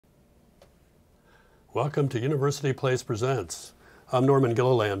Welcome to University Place Presents. I'm Norman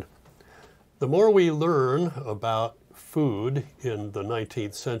Gilliland. The more we learn about food in the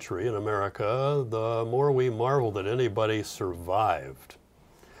 19th century in America, the more we marvel that anybody survived.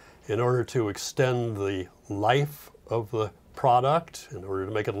 In order to extend the life of the product, in order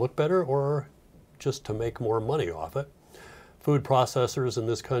to make it look better, or just to make more money off it, food processors in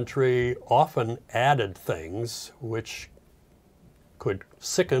this country often added things which could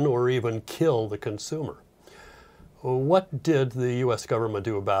sicken or even kill the consumer. What did the U.S. government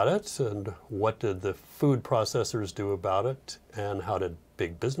do about it, and what did the food processors do about it, and how did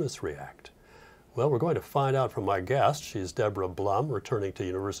big business react? Well, we're going to find out from my guest. She's Deborah Blum, returning to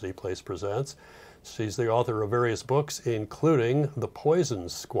University Place Presents. She's the author of various books, including The Poison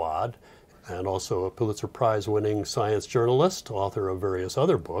Squad, and also a Pulitzer Prize-winning science journalist, author of various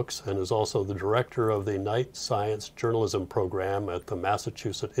other books, and is also the director of the Night Science Journalism Program at the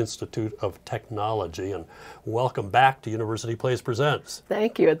Massachusetts Institute of Technology. And welcome back to University Place Presents.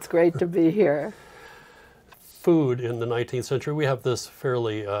 Thank you. It's great to be here. Food in the 19th century, we have this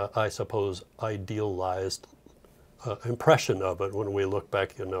fairly, I suppose, idealized impression of it when we look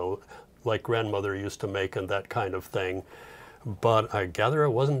back, like grandmother used to make and that kind of thing. But I gather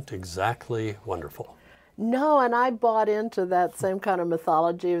it wasn't exactly wonderful. No, and I bought into that same kind of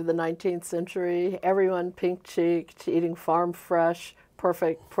mythology of the 19th century. Everyone pink-cheeked, eating farm-fresh,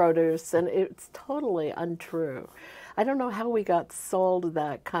 perfect produce, and it's totally untrue. I don't know how we got sold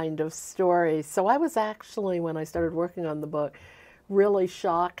that kind of story. So I was actually, when I started working on the book, really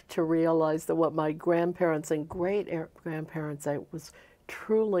shocked to realize that what my grandparents and great-grandparents ate was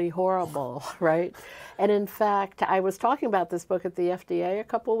truly horrible, right? And in fact, I was talking about this book at the FDA a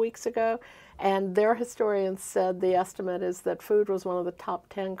couple of weeks ago, and their historians said the estimate is that food was one of the top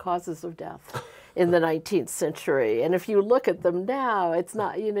 10 causes of death in the 19th century. And if you look at them now, it's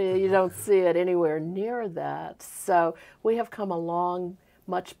not, you don't see it anywhere near that. So we have come a long,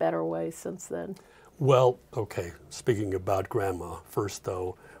 much better way since then. Well, okay, speaking about grandma first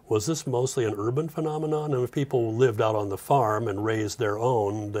though, was this mostly an urban phenomenon? And if people lived out on the farm and raised their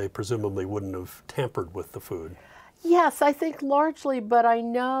own, they presumably wouldn't have tampered with the food. Yes, I think largely, but I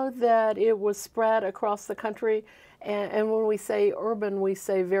know that it was spread across the country. And when we say urban, we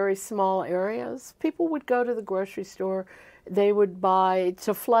say very small areas. People would go to the grocery store. They would buy,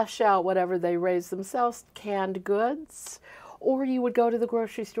 to flesh out whatever they raised themselves, canned goods. Or you would go to the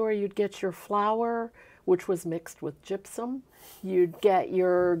grocery store, you'd get your flour, which was mixed with gypsum. You'd get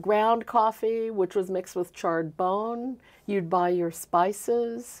your ground coffee, which was mixed with charred bone. You'd buy your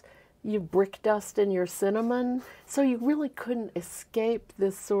spices. You brick dust in your cinnamon. So you really couldn't escape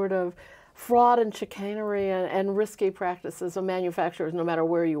this sort of fraud and chicanery and risky practices of manufacturers no matter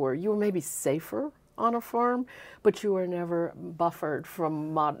where you were. You were maybe safer on a farm, but you were never buffered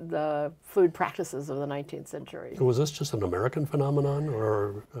from the food practices of the 19th century. Was this just an American phenomenon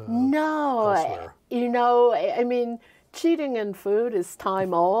or no, elsewhere? I mean, cheating in food is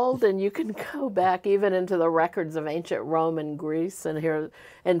time old, and you can go back even into the records of ancient Rome and Greece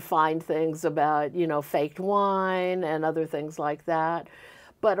and find things about, faked wine and other things like that.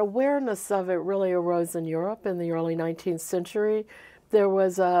 But awareness of it really arose in Europe in the early 19th century. There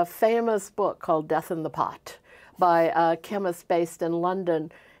was a famous book called Death in the Pot by a chemist based in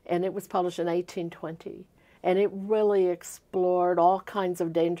London, and it was published in 1820. And it really explored all kinds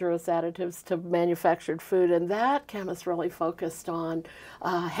of dangerous additives to manufactured food. And that chemist really focused on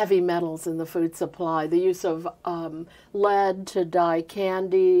heavy metals in the food supply, the use of lead to dye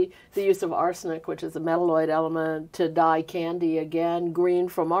candy, the use of arsenic, which is a metalloid element, to dye candy again. Green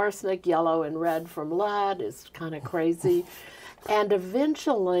from arsenic, yellow and red from lead is kind of crazy. And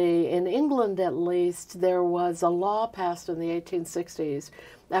eventually, in England at least, there was a law passed in the 1860s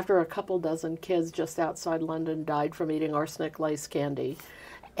after a couple dozen kids just outside London died from eating arsenic-laced candy.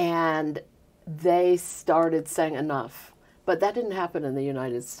 And they started saying enough. But that didn't happen in the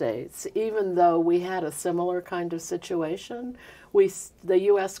United States. Even though we had a similar kind of situation, the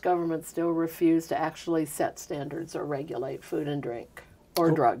U.S. government still refused to actually set standards or regulate food and drink,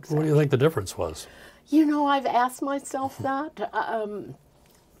 or drugs. What do you think the difference was? I've asked myself that.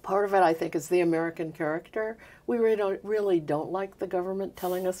 Part of it, I think, is the American character. We really don't like the government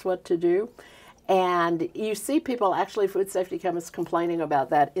telling us what to do. And you see people, actually food safety chemists, complaining about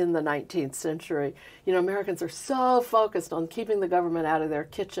that in the 19th century. Americans are so focused on keeping the government out of their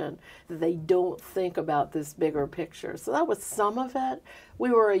kitchen that they don't think about this bigger picture. So that was some of it.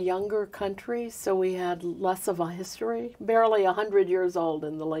 We were a younger country, so we had less of a history, barely 100 years old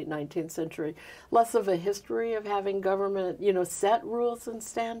in the late 19th century, less of a history of having government, set rules and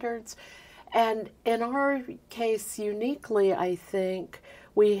standards. And in our case, uniquely, I think,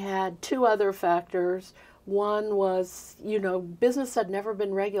 We had two other factors. One was, business had never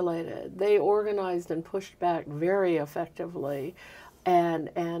been regulated. They organized and pushed back very effectively. And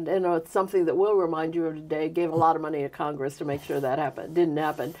it's something that we'll remind you of today, gave a lot of money to Congress to make sure that happened. Didn't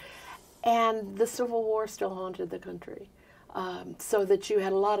happen. And the Civil War still haunted the country. So that you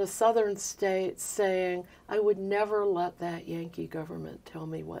had a lot of southern states saying, I would never let that Yankee government tell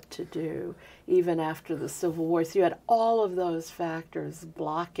me what to do, even after the Civil War. So you had all of those factors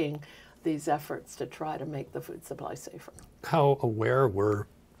blocking these efforts to try to make the food supply safer. How aware were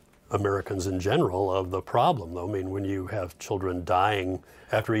Americans in general of the problem, though? I mean, when you have children dying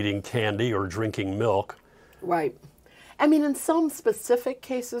after eating candy or drinking milk. Right. I mean, in some specific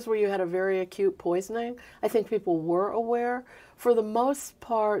cases where you had a very acute poisoning, I think people were aware. For the most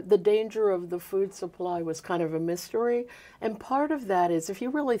part, the danger of the food supply was kind of a mystery. And part of that is, if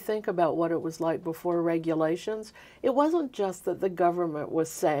you really think about what it was like before regulations, it wasn't just that the government was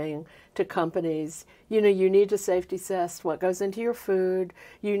saying to companies, you need to safety test what goes into your food.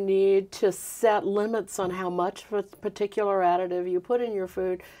 You need to set limits on how much of a particular additive you put in your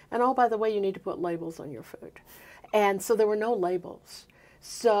food. And oh, by the way, you need to put labels on your food. And so there were no labels.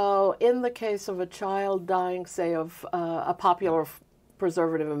 So in the case of a child dying, say, of a popular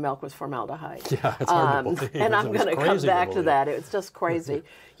preservative in milk was formaldehyde. Yeah, it's hard to believe. And I'm going to come back to that. It's just crazy.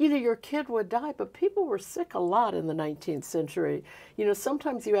 Your kid would die, but people were sick a lot in the 19th century.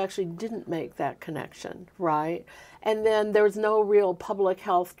 Sometimes you actually didn't make that connection, right? And then there was no real public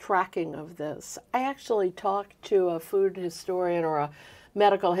health tracking of this. I actually talked to a food historian or a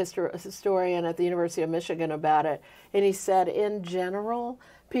medical historian at the University of Michigan about it, and he said, in general,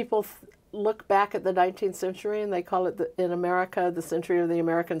 people look back at the 19th century and they call it, in America, the century of the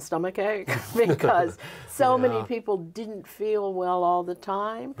American stomachache, because so many people didn't feel well all the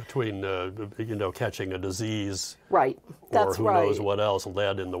time. Between, catching a disease. Right, that's or who knows what else,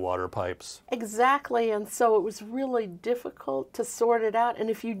 lead in the water pipes. Exactly, and so it was really difficult to sort it out. And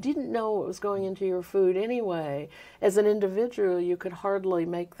if you didn't know what was going into your food anyway, as an individual, you could hardly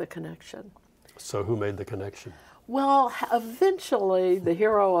make the connection. So who made the connection? Well, eventually, the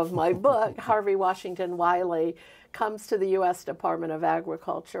hero of my book, Harvey Washington Wiley, comes to the U.S. Department of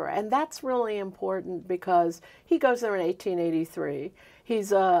Agriculture. And that's really important because he goes there in 1883.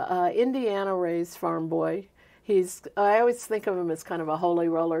 He's a Indiana-raised farm boy. I always think of him as kind of a holy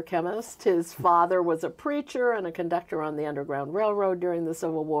roller chemist. His father was a preacher and a conductor on the Underground Railroad during the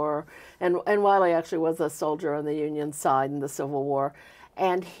Civil War. And Wiley actually was a soldier on the Union side in the Civil War.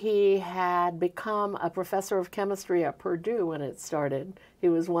 And he had become a professor of chemistry at Purdue when it started. He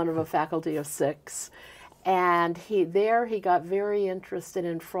was one of a faculty of 6. And he got very interested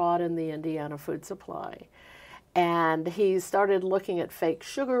in fraud in the Indiana food supply. And he started looking at fake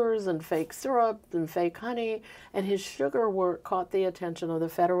sugars and fake syrup and fake honey. And his sugar work caught the attention of the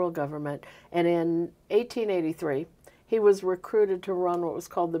federal government. And in 1883, he was recruited to run what was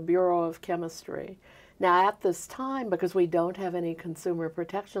called the Bureau of Chemistry. Now, at this time, because we don't have any consumer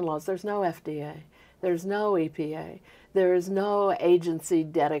protection laws, there's no FDA, there's no EPA, there is no agency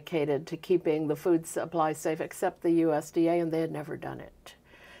dedicated to keeping the food supply safe except the USDA, and they had never done it.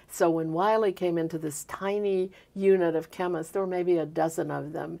 So when Wiley came into this tiny unit of chemists, there were maybe a dozen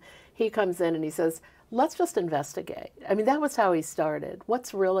of them, he comes in and he says, let's just investigate. I mean, that was how he started.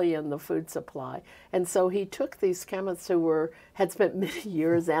 What's really in the food supply? And so he took these chemists who had spent many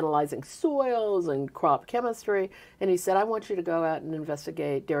years analyzing soils and crop chemistry, and he said, I want you to go out and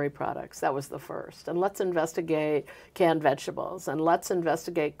investigate dairy products. That was the first. And let's investigate canned vegetables, and let's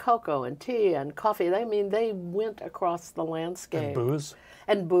investigate cocoa and tea and coffee. They went across the landscape. And booze?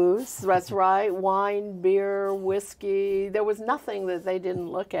 And booze, that's right. Wine, beer, whiskey. There was nothing that they didn't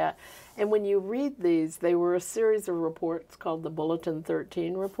look at. And when you read these, they were a series of reports called the Bulletin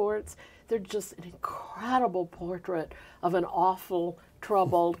 13 reports. They're just an incredible portrait of an awful,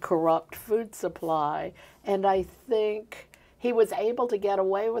 troubled, corrupt food supply. And I think he was able to get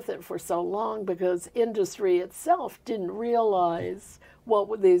away with it for so long because industry itself didn't realize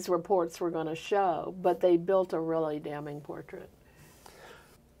what these reports were going to show, but they built a really damning portrait.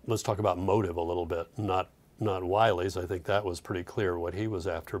 Let's talk about motive a little bit, not Wiley's. I think that was pretty clear what he was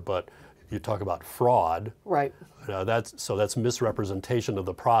after, but you talk about fraud. Right. That's misrepresentation of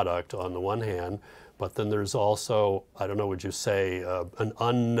the product on the one hand, but then there's also, I don't know, would you say an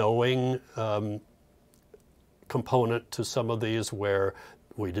unknowing component to some of these where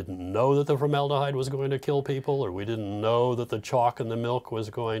we didn't know that the formaldehyde was going to kill people, or we didn't know that the chalk in the milk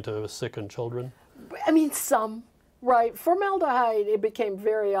was going to sicken children? I mean, some. Right. Formaldehyde, it became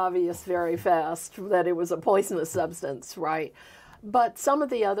very obvious very fast that it was a poisonous substance, right? But some of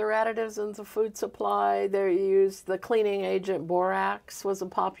the other additives in the food supply, they used the cleaning agent borax was a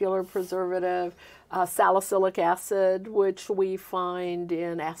popular preservative. Salicylic acid, which we find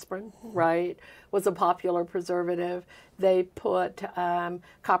in aspirin, right, was a popular preservative. They put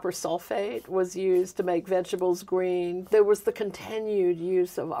copper sulfate was used to make vegetables green. There was the continued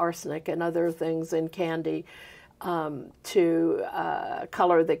use of arsenic and other things in candy to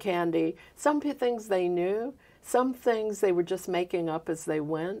color the candy. Some things they knew, some things they were just making up as they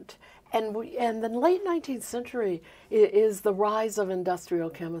went. And the late 19th century is the rise of industrial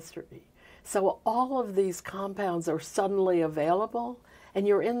chemistry. So all of these compounds are suddenly available, and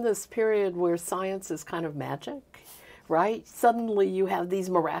you're in this period where science is kind of magic, right? Suddenly you have these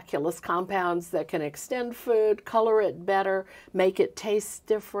miraculous compounds that can extend food, color it better, make it taste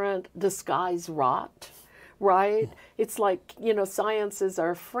different, disguise rot, right? It's like, you know, science is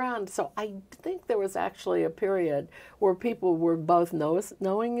our friend. So I think there was actually a period where people were both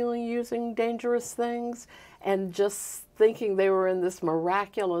knowingly using dangerous things and just thinking they were in this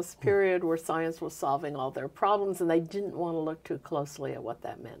miraculous period where science was solving all their problems, and they didn't want to look too closely at what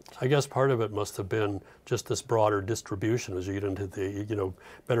that meant. I guess part of it must have been just this broader distribution as you get into the, you know,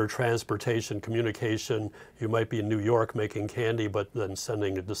 better transportation, communication. You might be in New York making candy, but then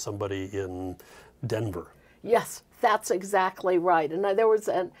sending it to somebody in Denver. Yes, that's exactly right. And there's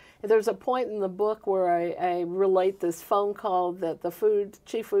a point in the book where I relate this phone call that the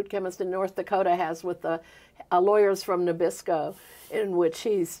chief food chemist in North Dakota has with the lawyers from Nabisco, in which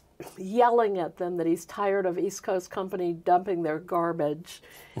he's yelling at them that he's tired of East Coast company dumping their garbage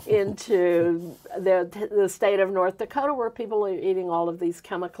into the state of North Dakota, where people are eating all of these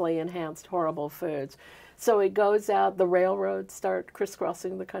chemically enhanced horrible foods. So it goes out, the railroads start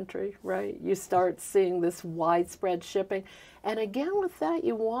crisscrossing the country, right? You start seeing this widespread shipping. And again, with that,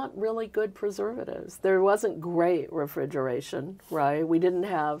 you want really good preservatives. There wasn't great refrigeration, right? We didn't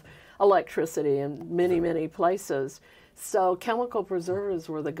have electricity in many, many places. So chemical preservatives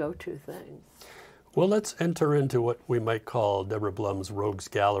were the go-to thing. Well, let's enter into what we might call Deborah Blum's rogues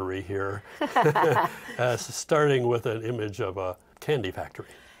gallery here, starting with an image of a candy factory.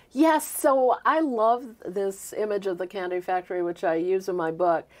 Yes, so I love this image of the candy factory, which I use in my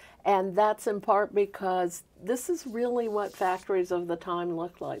book, and that's in part because this is really what factories of the time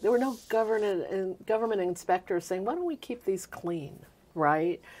looked like. There were no government inspectors saying, why don't we keep these clean,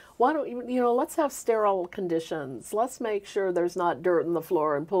 right? Why don't let's have sterile conditions. Let's make sure there's not dirt in the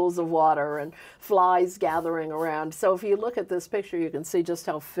floor and pools of water and flies gathering around. So if you look at this picture, you can see just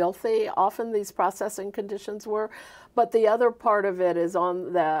how filthy often these processing conditions were. But the other part of it is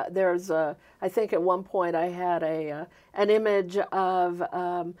I think at one point I had an image of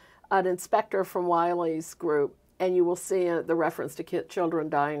an inspector from Wiley's group, and you will see the reference to children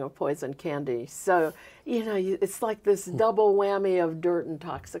dying of poison candy. So, it's like this double whammy of dirt and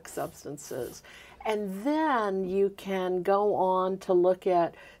toxic substances. And then you can go on to look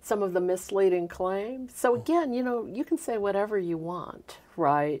at some of the misleading claims. So again, you can say whatever you want,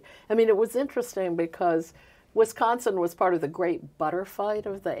 right? I mean, it was interesting because Wisconsin was part of the great butter fight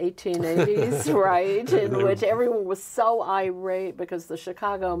of the 1880s, right? In which everyone was so irate because the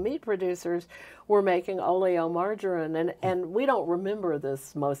Chicago meat producers were making oleomargarine. And we don't remember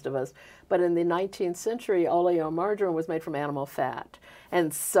this, most of us, but in the 19th century, oleomargarine was made from animal fat.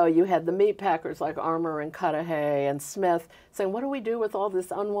 And so you had the meat packers like Armour and Cudahy and Smith saying, what do we do with all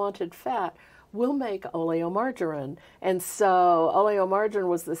this unwanted fat? We'll make oleomargarine. And so oleomargarine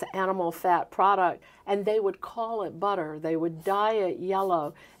was this animal fat product, and they would call it butter. They would dye it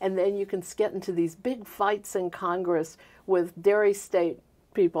yellow, and then you can get into these big fights in Congress with dairy state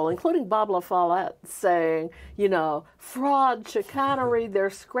people, including Bob La Follette, saying, fraud, chicanery, they're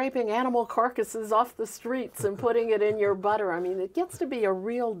scraping animal carcasses off the streets and putting it in your butter. I mean, it gets to be a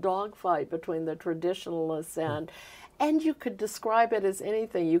real dogfight between the traditionalists and you could describe it as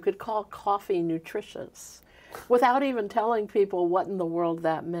anything. You could call coffee nutritious without even telling people what in the world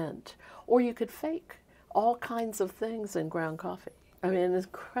that meant. Or you could fake all kinds of things in ground coffee. I mean, an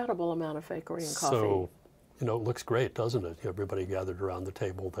incredible amount of fakery in coffee. So, it looks great, doesn't it? Everybody gathered around the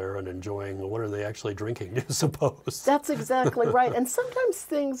table there and enjoying, what are they actually drinking, do you suppose? That's exactly right. And sometimes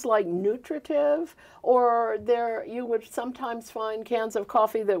things like nutritive, or you would sometimes find cans of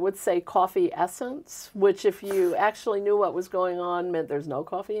coffee that would say coffee essence, which if you actually knew what was going on meant there's no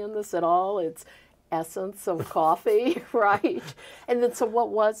coffee in this at all. It's essence of coffee, right? And then so what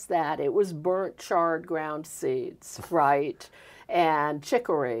was that? It was burnt, charred, ground seeds, right? And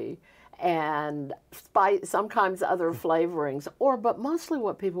chicory. And sometimes other flavorings, but mostly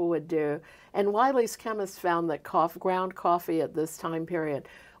what people would do, and Wiley's chemists found that ground coffee at this time period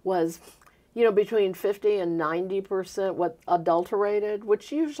was, you know, between 50 and 90% what adulterated,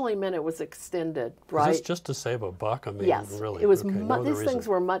 which usually meant it was extended, right? Is this just to save a buck? I mean, Yes, really? it was. Okay, no other These reason. things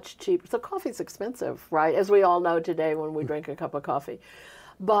were much cheaper. So coffee's expensive, right? As we all know today when we drink a cup of coffee.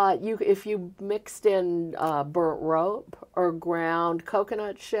 But if you mixed in burnt rope or ground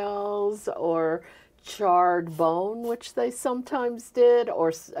coconut shells or charred bone, which they sometimes did,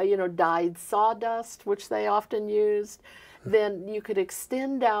 or you know, dyed sawdust, which they often used, then you could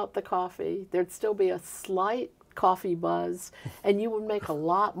extend out the coffee. There'd still be a slight coffee buzz, and you would make a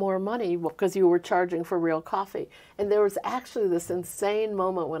lot more money because you were charging for real coffee. And there was actually this insane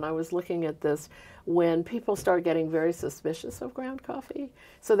moment when I was looking at this when people start getting very suspicious of ground coffee.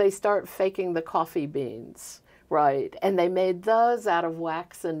 So they start faking the coffee beans, right? And they made those out of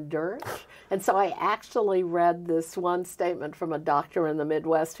wax and dirt. And so I actually read this one statement from a doctor in the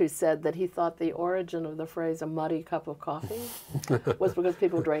Midwest who said that he thought the origin of the phrase "a muddy cup of coffee" was because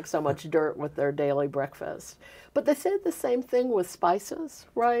people drank so much dirt with their daily breakfast. But they said the same thing with spices,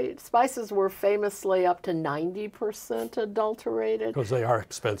 right? Spices were famously up to 90% adulterated. Because they are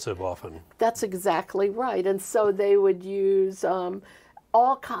expensive often. That's exactly right. And so they would use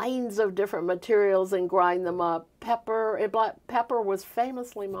all kinds of different materials and grind them up. Black pepper was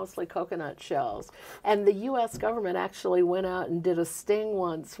famously mostly coconut shells. And the U.S. government actually went out and did a sting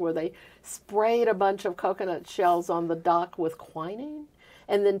once where they sprayed a bunch of coconut shells on the dock with quinine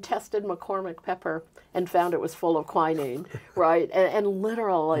and then tested McCormick pepper and found it was full of quinine, right? And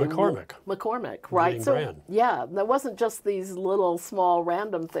literally... McCormick, right? So, brand. yeah, that wasn't just these little small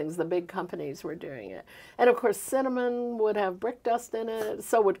random things. The big companies were doing it. And of course, cinnamon would have brick dust in it.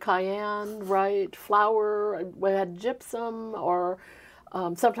 So would cayenne, right? Flour had gypsum or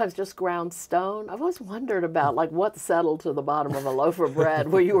sometimes just ground stone. I've always wondered about like what settled to the bottom of a loaf of bread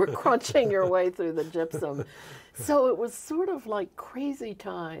where you were crunching your way through the gypsum. So it was sort of like crazy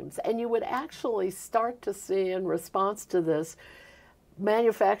times. And you would actually start to see in response to this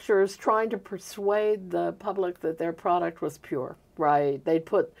manufacturers trying to persuade the public that their product was pure, right? They'd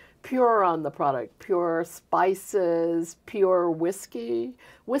put pure on the product, pure spices, pure whiskey.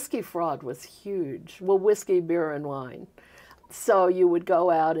 Whiskey fraud was huge. Well, whiskey, beer, and wine. So you would go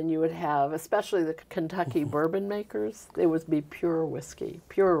out and you would have, especially the Kentucky bourbon makers, it would be pure whiskey,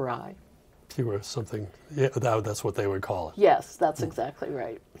 pure rye. Pure something, yeah, that's what they would call it. Yes, that's exactly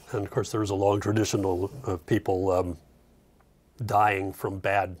right. And of course, there was a long tradition of people dying from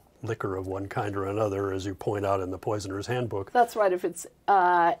bad liquor of one kind or another, as you point out in the Poisoner's Handbook. That's right. If it's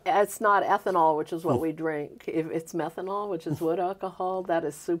not ethanol, which is what we drink. If it's methanol, which is wood alcohol, that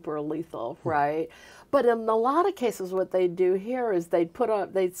is super lethal, right? But in a lot of cases, what they do here is they'd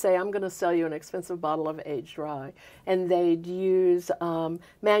say, I'm going to sell you an expensive bottle of aged rye. And they'd use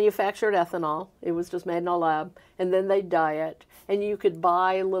manufactured ethanol. It was just made in a lab. And then they'd dye it. And you could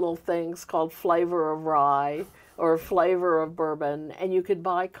buy little things called flavor of rye or flavor of bourbon. And you could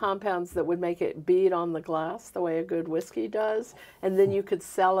buy compounds that would make it bead on the glass the way a good whiskey does. And then you could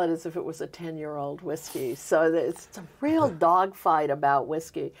sell it as if it was a 10-year-old whiskey. So it's a real dogfight about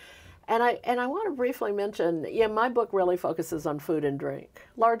whiskey. And I want to briefly mention, my book really focuses on food and drink,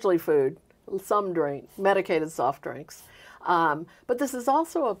 largely food, some drink, medicated soft drinks. But this is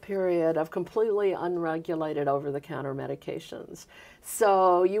also a period of completely unregulated over-the-counter medications.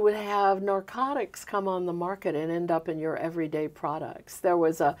 So you would have narcotics come on the market and end up in your everyday products. There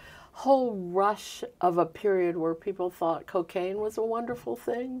was a whole rush of a period where people thought cocaine was a wonderful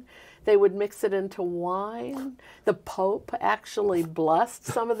thing. They would mix it into wine. The Pope actually blessed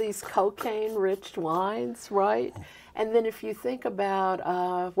some of these cocaine-rich wines, right? And then if you think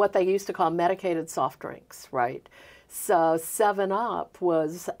about what they used to call medicated soft drinks, right? So 7-Up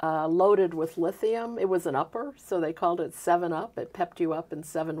was loaded with lithium. It was an upper, so they called it 7-Up. It pepped you up in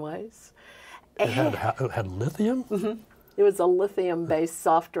 7 ways. It had lithium? Mm-hmm. It was a lithium-based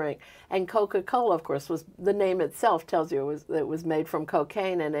soft drink. And Coca-Cola, of course, was the name itself tells you it was made from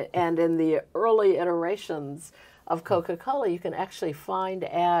cocaine. And in the early iterations of Coca-Cola, you can actually find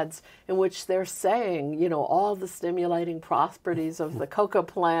ads in which they're saying, all the stimulating properties of the coca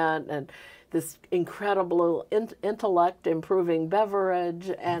plant and this incredible intellect improving beverage.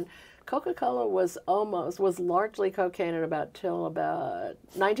 And Coca-Cola was largely cocaine till about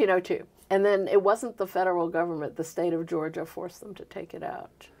 1902. And then it wasn't the federal government, the state of Georgia forced them to take it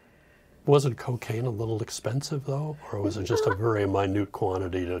out. Wasn't cocaine a little expensive, though? Or was it just a very minute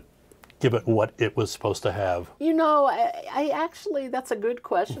quantity to give it what it was supposed to have? I actually, that's a good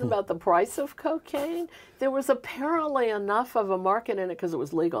question about the price of cocaine. There was apparently enough of a market in it because it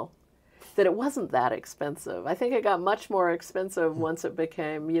was legal. that it wasn't that expensive. I think it got much more expensive once it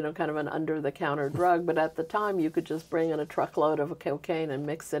became, kind of an under-the-counter drug. But at the time, you could just bring in a truckload of cocaine and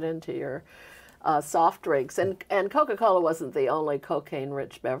mix it into your soft drinks. And Coca-Cola wasn't the only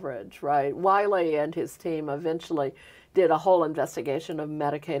cocaine-rich beverage, right? Wiley and his team eventually did a whole investigation of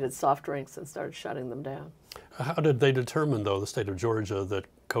medicated soft drinks and started shutting them down. How did they determine, though, the state of Georgia, that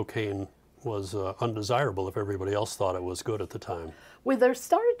cocaine was undesirable if everybody else thought it was good at the time? Well, there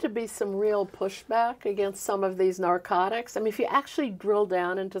started to be some real pushback against some of these narcotics. I mean, if you actually drill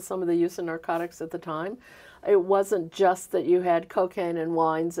down into some of the use of narcotics at the time, it wasn't just that you had cocaine in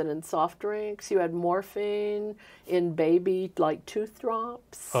wines and in soft drinks. You had morphine in baby, like tooth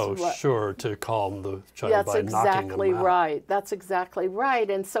drops. Oh, sure, to calm the child by knocking them out. That's exactly right. That's exactly right.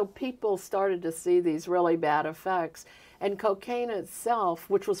 And so people started to see these really bad effects. And cocaine itself,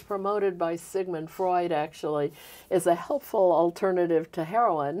 which was promoted by Sigmund Freud, actually, is a helpful alternative to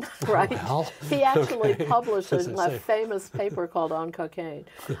heroin, right? Well, he actually okay. published a famous paper called On Cocaine.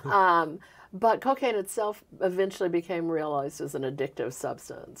 But cocaine itself eventually became realized as an addictive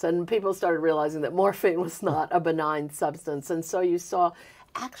substance. And people started realizing that morphine was not a benign substance. And so you saw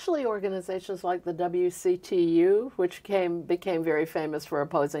actually organizations like the WCTU, which became very famous for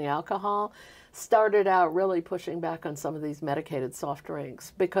opposing alcohol, started out really pushing back on some of these medicated soft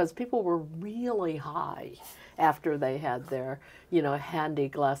drinks because people were really high after they had their, handy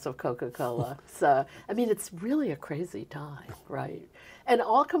glass of Coca-Cola. So, I mean, it's really a crazy time, right? And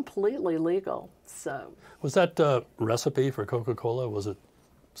all completely legal. So, was that recipe for Coca-Cola, was it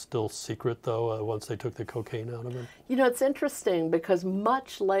still secret, though, once they took the cocaine out of it? It's interesting because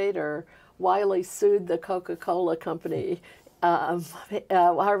much later, Wiley sued the Coca-Cola company.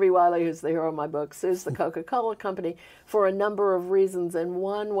 Harvey Wiley, who's the hero of my book, sues the Coca-Cola company for a number of reasons, and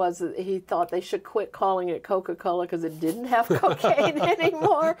one was that he thought they should quit calling it Coca-Cola because it didn't have cocaine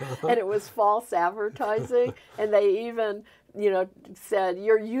anymore, and it was false advertising, and they even said,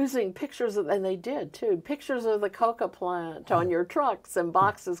 you're using pictures of, and they did too, pictures of the coca plant on your trucks and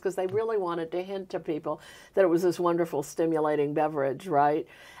boxes because they really wanted to hint to people that it was this wonderful stimulating beverage, right?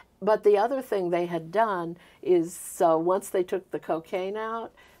 But the other thing they had done is, so once they took the cocaine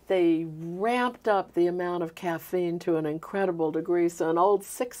out, they ramped up the amount of caffeine to an incredible degree. So an old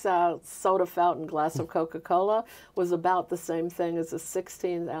 6-ounce soda fountain glass of Coca-Cola was about the same thing as a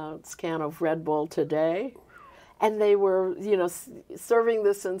 16-ounce can of Red Bull today. And they were, serving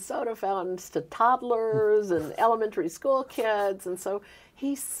this in soda fountains to toddlers and elementary school kids. And so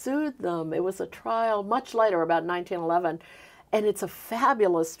he sued them. It was a trial much later, about 1911. And it's a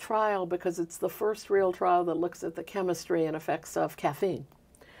fabulous trial because it's the first real trial that looks at the chemistry and effects of caffeine,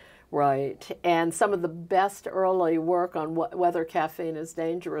 right? And some of the best early work on whether caffeine is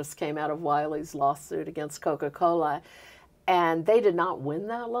dangerous came out of Wiley's lawsuit against Coca-Cola. And they did not win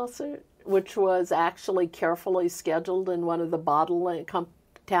that lawsuit, which was actually carefully scheduled in one of the bottling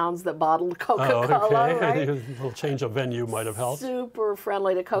towns that bottled Coca-Cola, right? A little change of venue might have helped. Super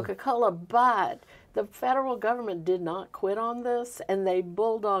friendly to Coca-Cola, but the federal government did not quit on this, and they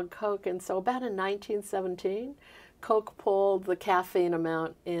bulldogged Coke. And so about in 1917, Coke pulled the caffeine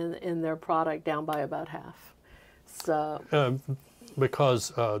amount in their product down by about half. So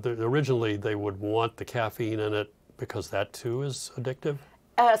because originally they would want the caffeine in it because that too is addictive?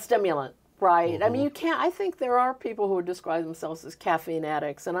 Stimulant, right. Mm-hmm. I mean, I think there are people who would describe themselves as caffeine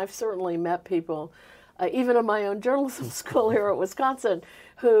addicts, and I've certainly met people, even in my own journalism school here at Wisconsin,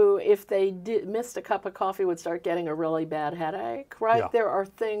 who, if they missed a cup of coffee, would start getting a really bad headache, right? Yeah. There are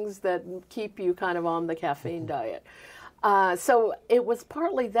things that keep you kind of on the caffeine diet. So it was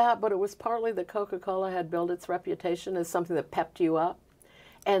partly that, but it was partly that Coca-Cola had built its reputation as something that pepped you up.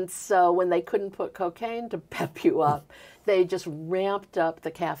 And so when they couldn't put cocaine to pep you up, they just ramped up the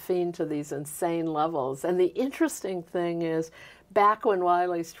caffeine to these insane levels. And the interesting thing is, back when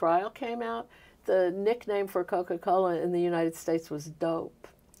Wiley's trial came out, the nickname for Coca-Cola in the United States was dope.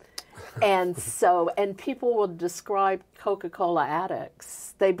 And people would describe Coca-Cola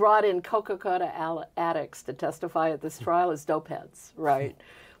addicts. They brought in Coca-Cola addicts to testify at this trial as dope heads, right?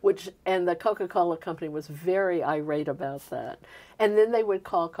 And the Coca-Cola company was very irate about that. And then they would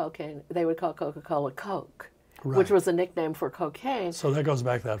call Coca-Cola Coke, right, which was a nickname for cocaine. So that goes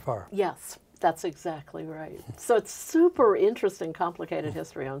back that far. Yes, that's exactly right. So it's super interesting, complicated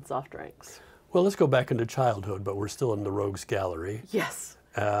history on soft drinks. Well, let's go back into childhood, but we're still in the Rogues Gallery. Yes.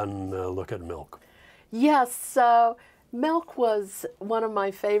 And look at milk. Yes, so milk was one of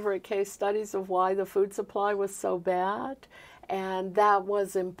my favorite case studies of why the food supply was so bad. And that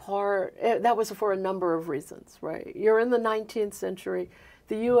was in part, that was for a number of reasons, right? You're in the 19th century.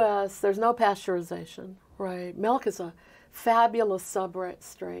 The U.S., there's no pasteurization, right? Milk is a fabulous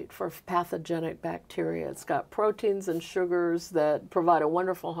substrate for pathogenic bacteria. It's got proteins and sugars that provide a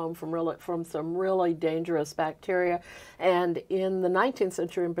wonderful home from some really dangerous bacteria. And in the 19th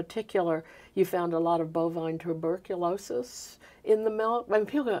century in particular, you found a lot of bovine tuberculosis in the milk. I mean,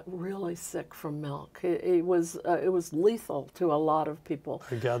 people got really sick from milk. It was lethal to a lot of people.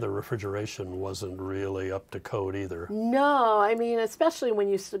 I gather refrigeration wasn't really up to code either. No, I mean, especially when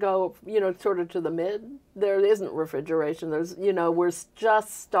you go, sort of to the mid, there isn't refrigeration. There's, we're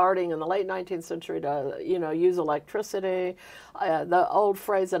just starting in the late 19th century to, use electricity. The old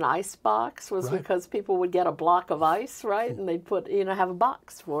phrase "an ice box" was right. because people would get a block of ice, right, and they'd put, have a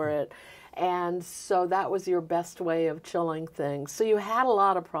box for it. And so that was your best way of chilling things. So you had a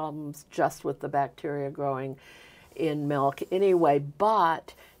lot of problems just with the bacteria growing in milk anyway,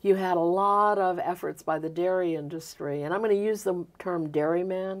 but you had a lot of efforts by the dairy industry. And I'm going to use the term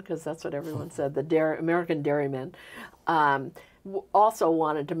dairyman because that's what everyone said, American dairymen. Also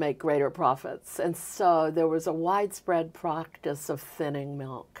wanted to make greater profits. And so there was a widespread practice of thinning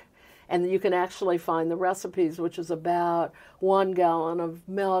milk. And you can actually find the recipes, which is about 1 gallon of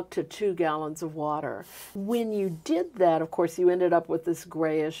milk to 2 gallons of water. When you did that, of course, you ended up with this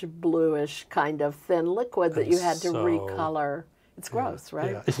grayish, bluish kind of thin liquid that you had to recolor. It's gross,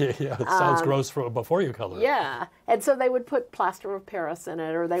 right? Yeah. It sounds gross before you color it. Yeah. And so they would put plaster of Paris in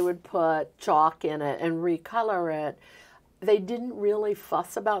it, or they would put chalk in it and recolor it. They didn't really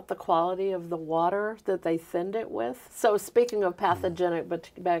fuss about the quality of the water that they thinned it with. So speaking of pathogenic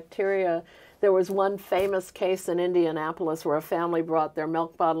bacteria, there was one famous case in Indianapolis where a family brought their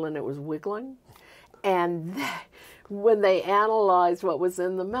milk bottle and it was wiggling. And when they analyzed what was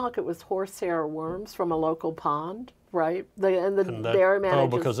in the milk, it was horsehair worms from a local pond, right? Dairy managers,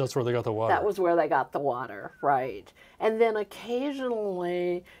 because that's where they got the water. That was where they got the water, right. And then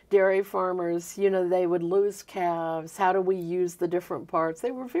occasionally dairy farmers, they would lose calves. How do we use the different parts?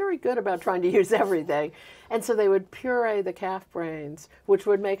 They were very good about trying to use everything. And so they would puree the calf brains, which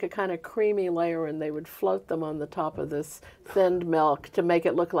would make a kind of creamy layer, and they would float them on the top of this thinned milk to make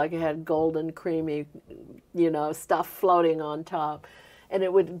it look like it had golden, creamy, stuff floating on top. And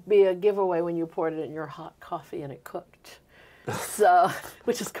it would be a giveaway when you poured it in your hot coffee and it cooked. So,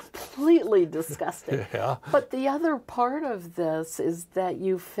 which is completely disgusting. Yeah. But the other part of this is that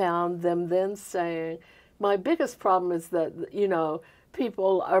you found them then saying, my biggest problem is that,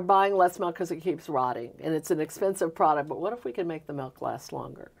 people are buying less milk because it keeps rotting and it's an expensive product, but what if we can make the milk last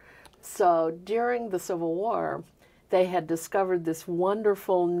longer? So during the Civil War, they had discovered this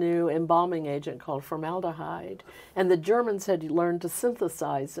wonderful new embalming agent called formaldehyde, and the Germans had learned to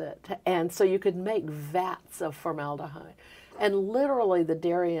synthesize it, and so you could make vats of formaldehyde. And literally the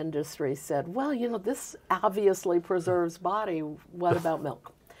dairy industry said, well, this obviously preserves body, what about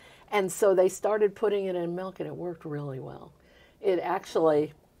milk? And so they started putting it in milk, and it worked really well. It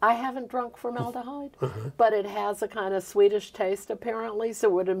actually, I haven't drunk formaldehyde, but it has a kind of sweetish taste apparently, so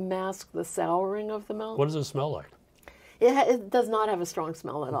it would mask the souring of the milk. What does it smell like? It does not have a strong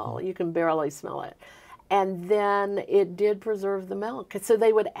smell at all. You can barely smell it. And then it did preserve the milk. So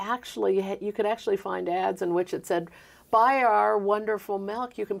they would actually, you could actually find ads in which it said, buy our wonderful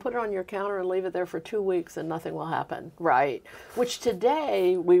milk. You can put it on your counter and leave it there for 2 weeks and nothing will happen, right? Which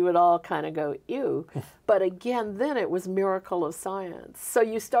today we would all kind of go, ew. But again, then it was miracle of science. So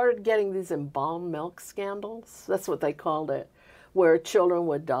you started getting these embalmed milk scandals. That's what they called it, where children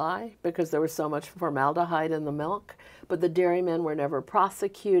would die because there was so much formaldehyde in the milk. But the dairymen were never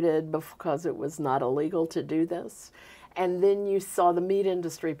prosecuted because it was not illegal to do this. And then you saw the meat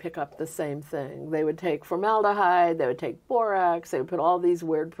industry pick up the same thing. They would take formaldehyde, they would take borax, they would put all these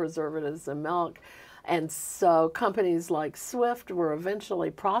weird preservatives in milk. And so companies like Swift were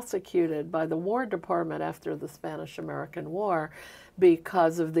eventually prosecuted by the War Department after the Spanish-American War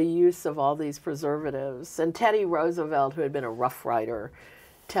because of the use of all these preservatives. And Teddy Roosevelt, who had been a Rough Rider,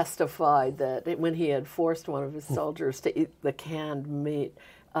 testified that when he had forced one of his soldiers to eat the canned meat,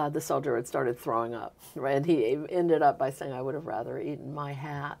 the soldier had started throwing up. Right? And he ended up by saying, I would have rather eaten my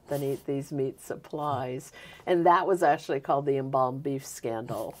hat than eat these meat supplies. And that was actually called the embalmed beef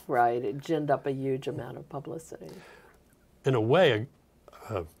scandal, right? It ginned up a huge amount of publicity. In a way,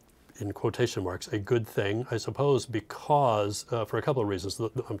 in quotation marks, a good thing, I suppose, because for a couple of reasons.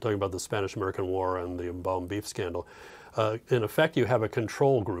 I'm talking about the Spanish-American War and the embalmed beef scandal. In effect, you have a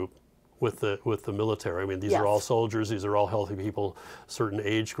control group with the military. I mean, these are all soldiers, these are all healthy people, certain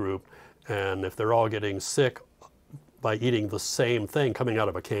age group, and if they're all getting sick by eating the same thing coming out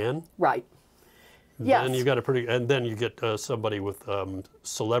of a can, right? Then you got and then you get somebody with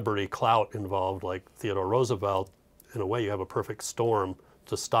celebrity clout involved, like Theodore Roosevelt. In a way, you have a perfect storm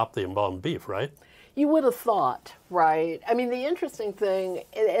to stop the embalmed beef, right? You would have thought, right? I mean, the interesting thing,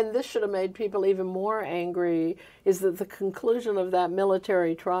 and this should have made people even more angry, is that the conclusion of that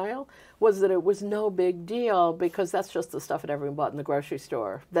military trial was that it was no big deal because that's just the stuff that everyone bought in the grocery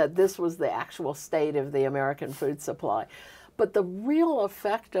store, that this was the actual state of the American food supply. But the real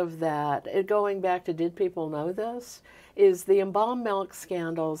effect of that, going back to did people know this, is the embalmed milk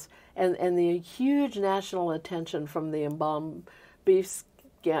scandals and the huge national attention from the embalmed beef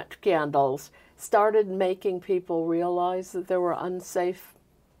scandals started making people realize that there were unsafe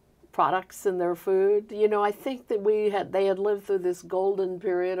products in their food. You know, I think that they had lived through this golden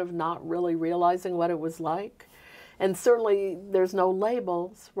period of not really realizing what it was like. And certainly there's no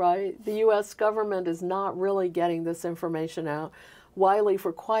labels, right? The U.S. government is not really getting this information out. Wiley,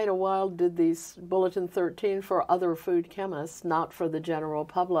 for quite a while, did these Bulletin 13 for other food chemists, not for the general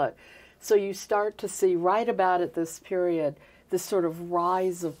public. So you start to see right about at this period this sort of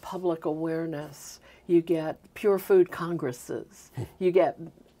rise of public awareness. You get pure food congresses. You get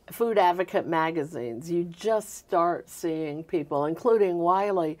food advocate magazines. You just start seeing people, including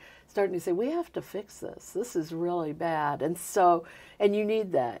Wiley, starting to say, we have to fix this. This is really bad. And so, and you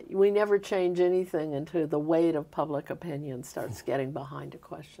need that. We never change anything until the weight of public opinion starts getting behind a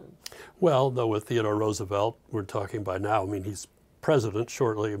question. Well, though with Theodore Roosevelt, we're talking by now, I mean, he's president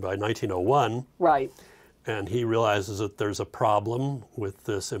shortly by 1901. Right. And he realizes that there's a problem with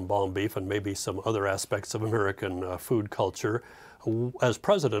this embalmed beef and maybe some other aspects of American food culture. As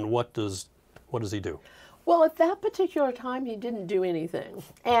president, what does he do? Well, at that particular time, he didn't do anything.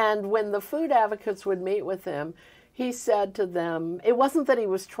 And when the food advocates would meet with him, he said to them, it wasn't that he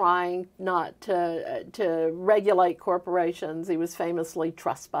was trying not to regulate corporations. He was famously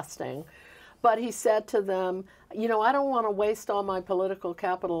trust busting. But he said to them, you know, I don't want to waste all my political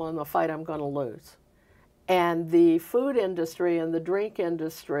capital on the fight I'm going to lose. And the food industry and the drink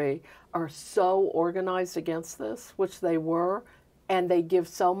industry are so organized against this, which they were, and they give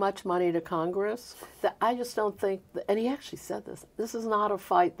so much money to Congress that I just don't think, and he actually said this is not a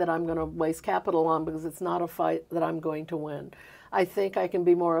fight that I'm going to waste capital on because it's not a fight that I'm going to win. I think I can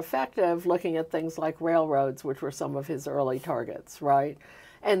be more effective looking at things like railroads, which were some of his early targets, right?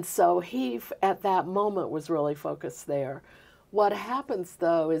 And so he, at that moment, was really focused there. What happens,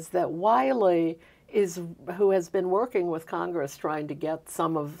 though, is that Wiley who has been working with Congress trying to get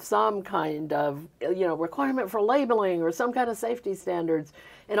some kind of requirement for labeling or some kind of safety standards,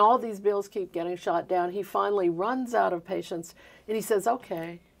 and all these bills keep getting shot down. He finally runs out of patience and he says,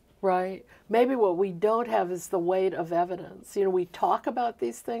 okay, right, maybe what we don't have is the weight of evidence. You know, we talk about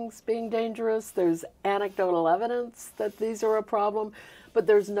these things being dangerous. There's anecdotal evidence that these are a problem, but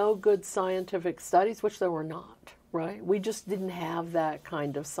there's no good scientific studies, which there were not. Right? We just didn't have that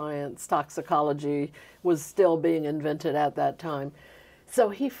kind of science. Toxicology was still being invented at that time.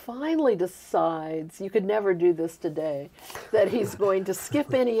 So he finally decides, you could never do this today, that he's going to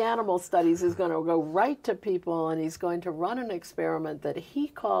skip any animal studies. He's going to go right to people, and he's going to run an experiment that he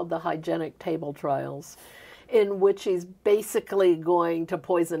called the hygienic table trials, in which he's basically going to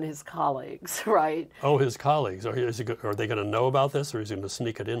poison his colleagues, right? Oh, his colleagues. Are they going to know about this, or is he going to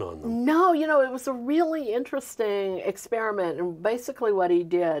sneak it in on them? No, you know, it was a really interesting experiment. And basically what he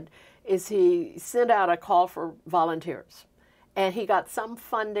did is he sent out a call for volunteers. And he got some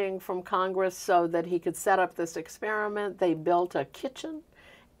funding from Congress so that he could set up this experiment. They built a kitchen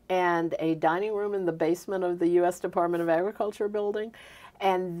and a dining room in the basement of the U.S. Department of Agriculture building.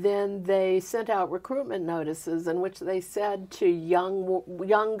 And then they sent out recruitment notices in which they said to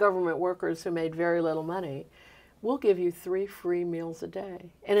young government workers who made very little money, we'll give you 3 free meals a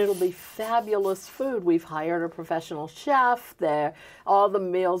day. And it'll be fabulous food. We've hired a professional chef there. All the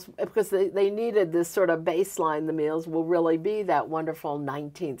meals, because they needed this sort of baseline, the meals will really be that wonderful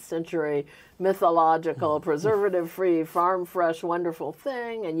 19th century mythological, preservative-free, farm-fresh, wonderful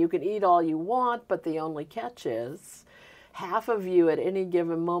thing. And you can eat all you want, but the only catch is half of you at any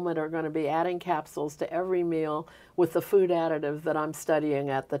given moment are going to be adding capsules to every meal with the food additive that I'm studying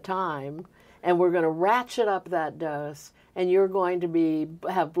at the time. And we're going to ratchet up that dose, and you're going to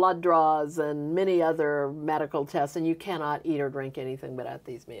have blood draws and many other medical tests, and you cannot eat or drink anything but at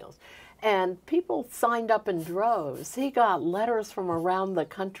these meals. And people signed up in droves. He got letters from around the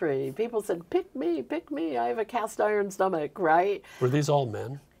country. People said, pick me, I have a cast iron stomach, right? Were these all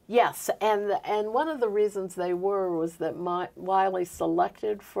men? Yes, and one of the reasons they was that Wiley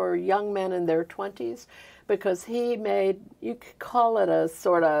selected for young men in their 20s because he made, you could call it a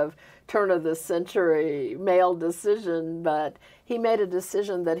sort of turn-of-the-century male decision, but he made a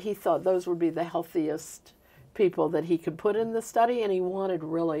decision that he thought those would be the healthiest people that he could put in the study, and he wanted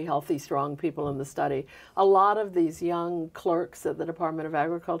really healthy, strong people in the study. A lot of these young clerks at the Department of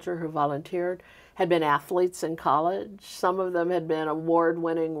Agriculture who volunteered had been athletes in college. Some of them had been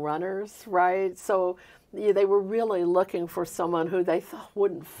award-winning runners, right? So they were really looking for someone who they thought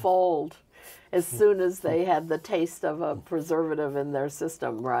wouldn't fold as soon as they had the taste of a preservative in their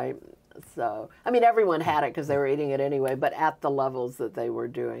system, right? So, I mean, everyone had it because they were eating it anyway, but at the levels that they were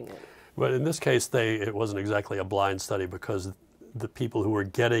doing it. But in this case, it wasn't exactly a blind study because the people who were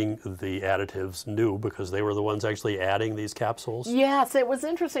getting the additives knew because they were the ones actually adding these capsules? Yes, it was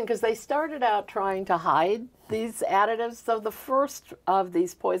interesting because they started out trying to hide these additives. So the first of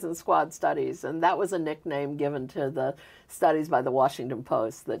these Poison Squad studies, and that was a nickname given to the studies by the Washington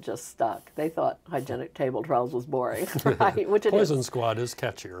Post that just stuck. They thought hygienic table trials was boring, right? Which it Poison is. Squad is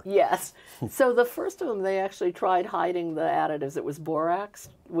catchier. Yes. So the first of them, they actually tried hiding the additives. It was borax,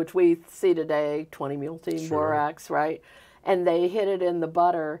 which we see today, 20-multine borax, right? And they hid it in the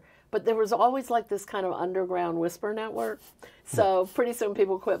butter. But there was always like this kind of underground whisper network. So pretty soon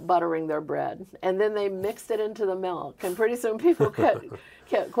people quit buttering their bread. And then they mixed it into the milk. And pretty soon people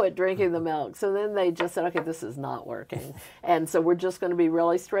quit drinking the milk. So then they just said, okay, this is not working. And so we're just going to be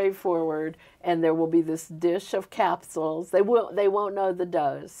really straightforward. And there will be this dish of capsules. They won't know the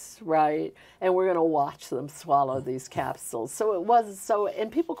dose, right? And we're going to watch them swallow these capsules. So it was so,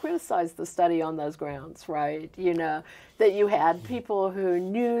 and people criticized the study on those grounds, right? You know, that you had people who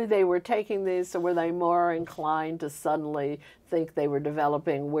knew they were taking these, so were they more inclined to suddenly think they were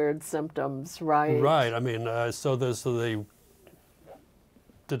developing weird symptoms, right? Right. I mean, so they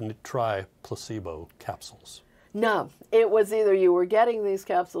didn't try placebo capsules. No, it was either you were getting these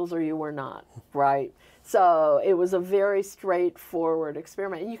capsules or you were not, right? So it was a very straightforward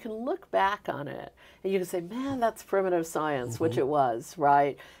experiment. And you can look back on it and you can say, man, that's primitive science, which it was,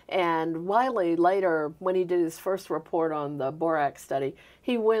 right? And Wiley later, when he did his first report on the borax study,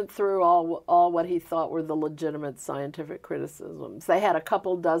 he went through all what he thought were the legitimate scientific criticisms. They had a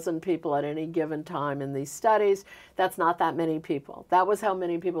couple dozen people at any given time in these studies. That's not that many people. That was how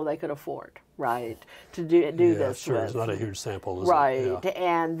many people they could afford, right, to do this sure. with. It's not a huge sample, is right. it? Yeah.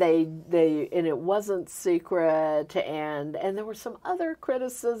 And and it wasn't secret, and there were some other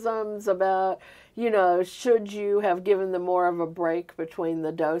criticisms about, you know, should you have given them more of a break between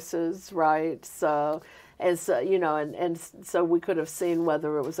the doses, right? So, and so, you know, and so we could have seen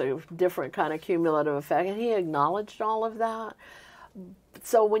whether it was a different kind of cumulative effect, and he acknowledged all of that.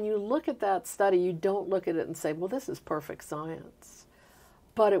 So when you look at that study, you don't look at it and say, well, this is perfect science.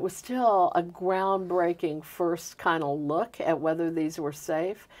 But it was still a groundbreaking first kind of look at whether these were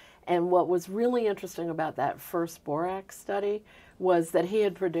safe. And what was really interesting about that first borax study was that he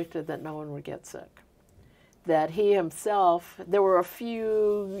had predicted that no one would get sick. That he himself, there were a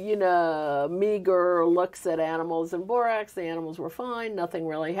few, you know, meager looks at animals in borax. The animals were fine. Nothing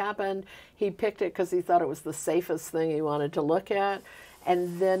really happened. He picked it because he thought it was the safest thing he wanted to look at.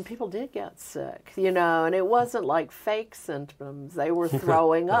 And then people did get sick, you know, and it wasn't like fake symptoms. They were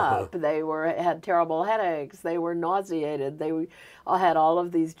throwing up. They had terrible headaches. They were nauseated. They had all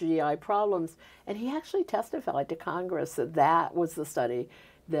of these GI problems. And he actually testified to Congress that that was the study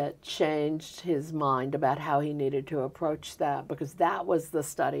that changed his mind about how he needed to approach that, because that was the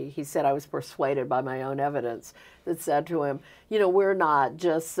study. He said, I was persuaded by my own evidence that said to him, you know, we're not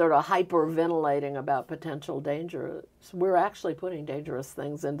just sort of hyperventilating about potential dangers. We're actually putting dangerous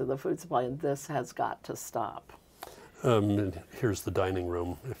things into the food supply, and this has got to stop. Here's the dining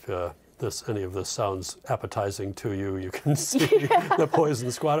room. If any of this sounds appetizing to you, you can see the Poison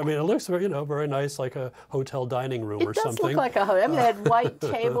Squad. I mean, it looks very, very nice, like a hotel dining room or something. It does look like a hotel. I mean, they had white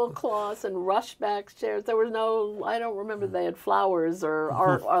tablecloths and rushback chairs. There was no, I don't remember they had flowers or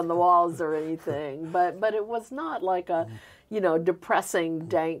art on the walls or anything. But it was not like a, depressing,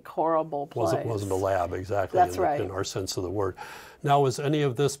 dank, horrible place. It wasn't a lab, exactly. That's right. In our sense of the word. Now, was any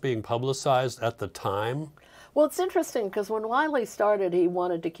of this being publicized at the time? Well, it's interesting because when Wiley started, he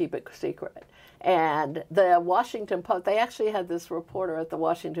wanted to keep it secret. And the Washington Post, they actually had this reporter at the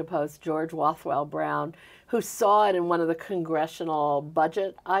Washington Post, George Rothwell Brown, who saw it in one of the congressional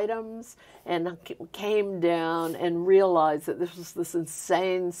budget items and came down and realized that this was this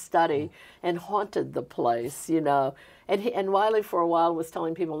insane study and haunted the place, And Wiley, for a while, was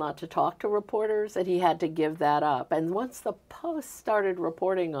telling people not to talk to reporters, and he had to give that up. And once the Post started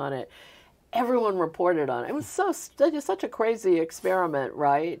reporting on it, everyone reported on it. It was such a crazy experiment,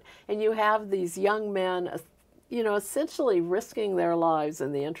 right? And you have these young men, essentially risking their lives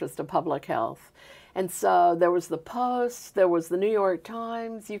in the interest of public health. And so there was the Post, there was the New York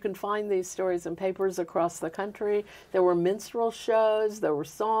Times. You can find these stories in papers across the country. There were minstrel shows, there were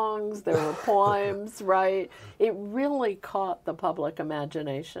songs, there were poems, right? It really caught the public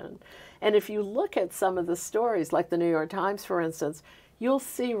imagination. And if you look at some of the stories, like the New York Times, for instance, you'll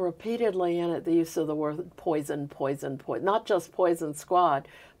see repeatedly in it the use of the word poison, poison, poison. Not just poison squad,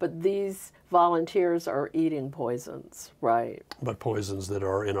 but these volunteers are eating poisons, right? But poisons that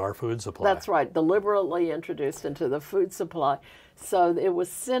are in our food supply. That's right, deliberately introduced into the food supply. So it was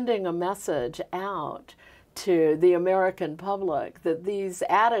sending a message out to the American public that these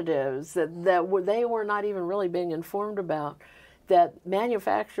additives that they were not even really being informed about, that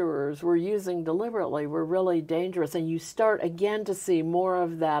manufacturers were using deliberately, were really dangerous. And you start again to see more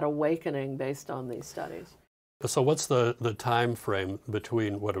of that awakening based on these studies. So what's the time frame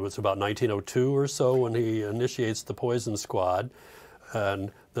between what it was about 1902 or so when he initiates the poison squad,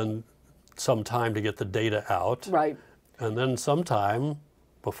 and then some time to get the data out, right, and then some time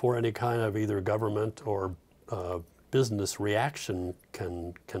before any kind of either government or business reaction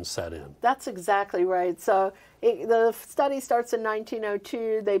can set in? That's exactly right. So the study starts in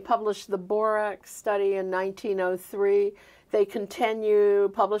 1902. They published the borax study in 1903. They continue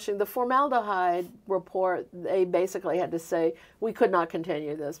publishing the formaldehyde report. They basically had to say, we could not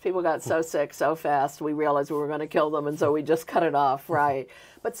continue this. People got so sick so fast, we realized we were going to kill them, and so we just cut it off, right?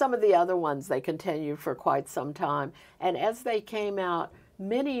 But some of the other ones, they continued for quite some time. And as they came out,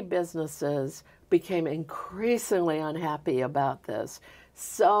 many businesses became increasingly unhappy about this.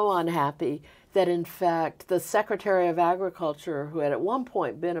 So unhappy that, in fact, the Secretary of Agriculture, who had at one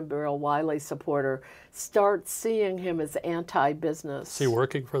point been a real Wiley supporter, starts seeing him as anti-business. Is he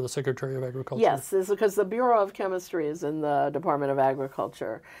working for the Secretary of Agriculture? Yes, this is because the Bureau of Chemistry is in the Department of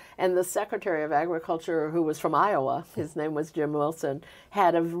Agriculture. And the Secretary of Agriculture, who was from Iowa, his name was Jim Wilson,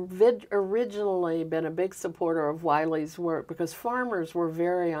 had originally been a big supporter of Wiley's work because farmers were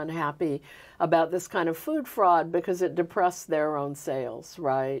very unhappy about this kind of food fraud because it depressed their own sales,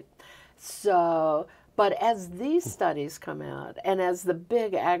 right? So, but as these studies come out, and as the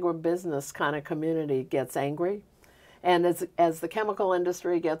big agribusiness kind of community gets angry, and as the chemical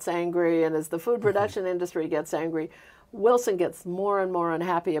industry gets angry, and as the food production industry gets angry, Wilson gets more and more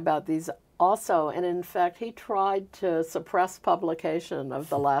unhappy about these also. And in fact, he tried to suppress publication of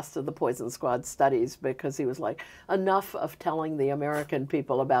the last of the Poison Squad studies because he was like, enough of telling the American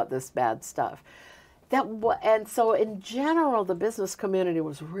people about this bad stuff. And so in general, the business community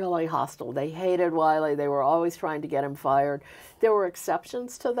was really hostile. They hated Wiley. They were always trying to get him fired. There were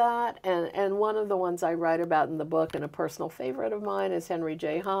exceptions to that, and one of the ones I write about in the book, and a personal favorite of mine, is Henry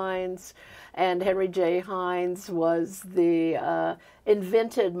J. Heinz. And Henry J. Heinz was the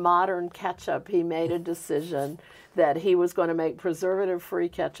invented modern ketchup. He made a decision that he was going to make preservative-free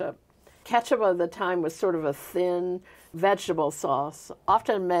ketchup. Ketchup of the time was sort of a thin vegetable sauce,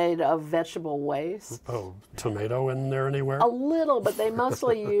 often made of vegetable waste. Oh, tomato in there anywhere? A little, but they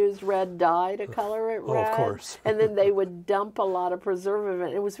mostly used red dye to color it red. Oh, of course. And then they would dump a lot of preservative in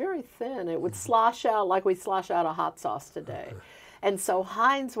it. It was very thin. It would slosh out like we slosh out a hot sauce today. And so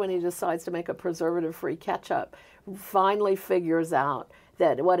Heinz, when he decides to make a preservative-free ketchup, finally figures out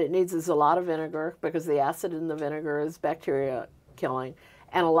that what it needs is a lot of vinegar because the acid in the vinegar is bacteria killing,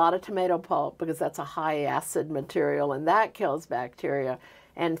 and a lot of tomato pulp because that's a high acid material and that kills bacteria.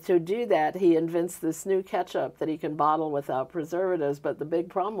 And to do that, he invents this new ketchup that he can bottle without preservatives, but the big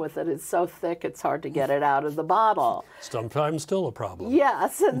problem with it is so thick it's hard to get it out of the bottle. Sometimes still a problem.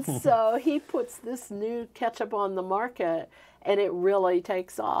 Yes, and so he puts this new ketchup on the market and it really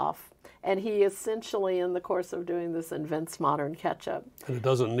takes off. And he essentially, in the course of doing this, invents modern ketchup. And it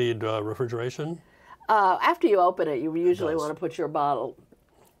doesn't need refrigeration? After you open it, you usually want to put your bottle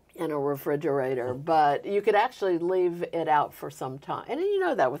in a refrigerator, but you could actually leave it out for some time. And you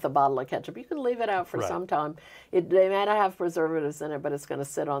know that with a bottle of ketchup, you can leave it out for some time. They may not have preservatives in it, but it's going to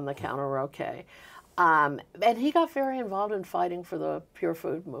sit on the counter okay. And he got very involved in fighting for the pure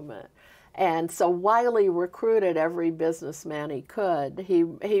food movement. And so Wiley recruited every businessman he could. He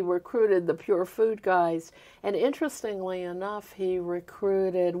recruited the pure food guys, and interestingly enough, he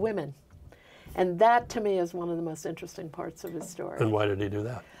recruited women. And that, to me, is one of the most interesting parts of his story. And why did he do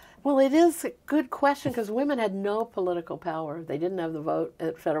that? Well, it is a good question because women had no political power. They didn't have the vote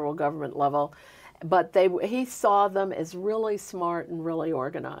at federal government level, but he saw them as really smart and really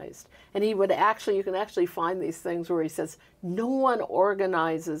organized. And he would actually, you can actually find these things where he says, no one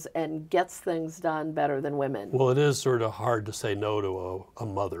organizes and gets things done better than women. Well, it is sort of hard to say no to a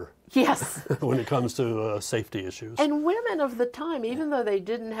mother. Yes. when it comes to safety issues. And women of the time, even though they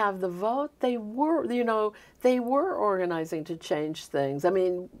didn't have the vote, they were, they were organizing to change things. I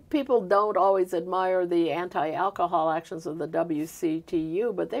mean, people don't always admire the anti-alcohol actions of the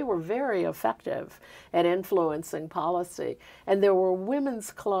WCTU, but they were very effective at influencing policy. And there were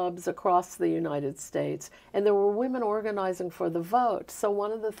women's clubs across the United States, and there were women organizing for the vote. So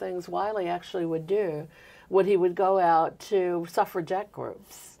one of the things Wiley actually would do, he would go out to suffragette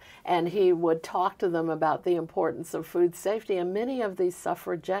groups, and he would talk to them about the importance of food safety. And many of these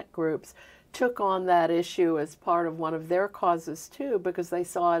suffragette groups took on that issue as part of one of their causes too, because they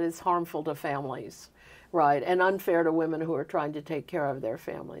saw it as harmful to families, right, and unfair to women who are trying to take care of their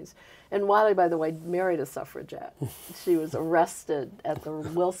families. And Wiley, by the way, married a suffragette. She was arrested at the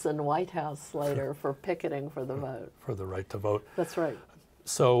Wilson White House later for picketing for the vote. For the right to vote. That's right.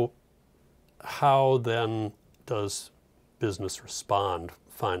 So how then does business respond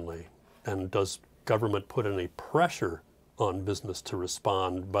finally? And does government put any pressure on business to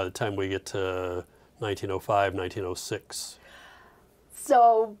respond by the time we get to 1905, 1906?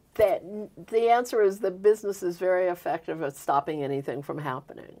 So the answer is that business is very effective at stopping anything from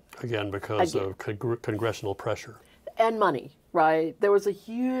happening. Again, because of congressional pressure. And money, right? There was a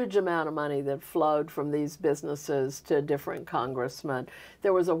huge amount of money that flowed from these businesses to different congressmen.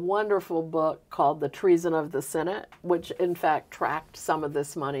 There was a wonderful book called The Treason of the Senate, which in fact tracked some of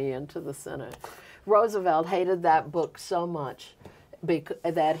this money into the Senate. Roosevelt hated that book so much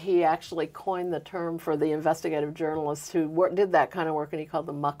that he actually coined the term for the investigative journalists who did that kind of work, and he called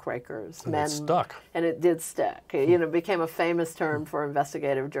them muckrakers. And it stuck. And it did stick. It became a famous term for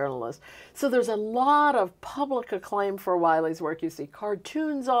investigative journalists. So there's a lot of public acclaim for Wiley's work. You see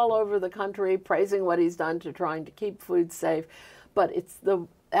cartoons all over the country praising what he's done to trying to keep food safe, but it's the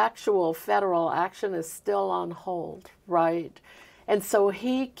actual federal action is still on hold, right? And so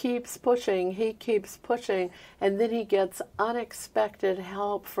he keeps pushing, and then he gets unexpected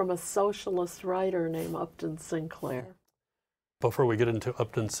help from a socialist writer named Upton Sinclair. Before we get into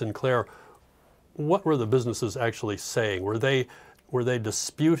Upton Sinclair, what were the businesses actually saying? Were they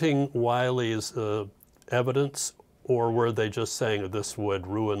disputing Wiley's evidence, or were they just saying that this would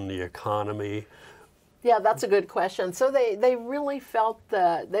ruin the economy? Yeah, that's a good question. So they really felt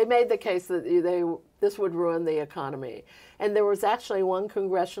that, they made the case that this would ruin the economy. And there was actually one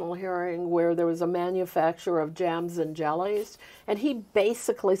congressional hearing where there was a manufacturer of jams and jellies, and he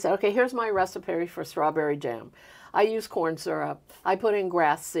basically said, okay, here's my recipe for strawberry jam. I use corn syrup, I put in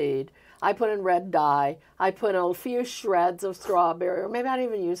grass seed, I put in red dye, I put a few shreds of strawberry, or maybe I don't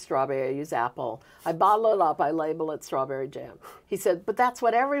even use strawberry, I use apple. I bottle it up, I label it strawberry jam. He said, but that's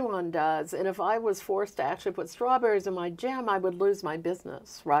what everyone does, and if I was forced to actually put strawberries in my jam, I would lose my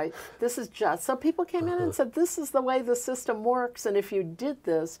business, right? This is just, so people came in and said, this is the way the system works, and if you did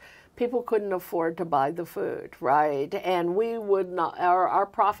this, people couldn't afford to buy the food, right? And we would not, our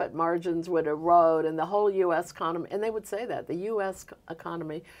profit margins would erode, and the whole U.S. economy, and they would say that, the U.S.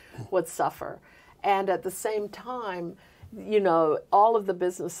 economy would suffer. And at the same time, all of the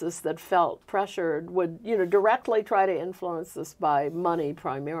businesses that felt pressured would, directly try to influence this by money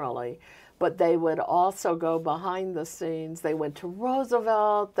primarily, but they would also go behind the scenes. They went to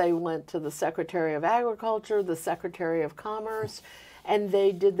Roosevelt, they went to the Secretary of Agriculture, the Secretary of Commerce, and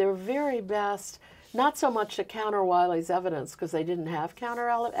they did their very best, not so much to counter Wiley's evidence, because they didn't have counter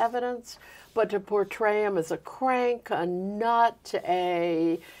evidence, but to portray him as a crank, a nut,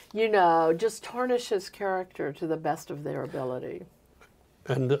 just tarnish his character to the best of their ability.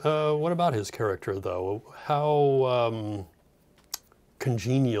 And what about his character, though? How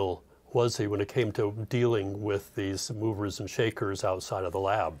congenial was he when it came to dealing with these movers and shakers outside of the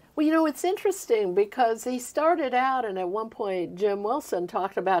lab? Well, it's interesting because he started out, and at one point Jim Wilson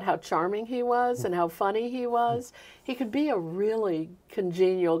talked about how charming he was and how funny he was. He could be a really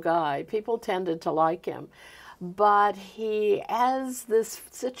congenial guy. People tended to like him. But as this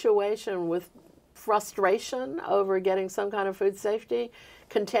situation with frustration over getting some kind of food safety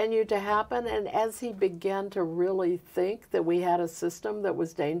continued to happen, and as he began to really think that we had a system that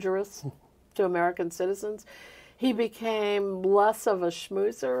was dangerous to American citizens, he became less of a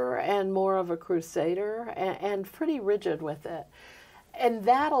schmoozer and more of a crusader, and pretty rigid with it. And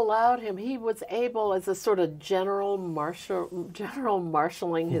that allowed him, he was able, as a sort of general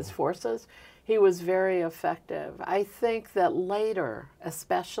marshaling his forces, he was very effective. I think that later,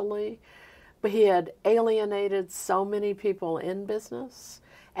 especially, he had alienated so many people in business,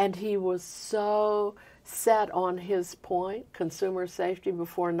 and he was so set on his point, consumer safety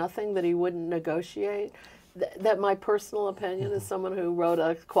before nothing, that he wouldn't negotiate. That my personal opinion, as someone who wrote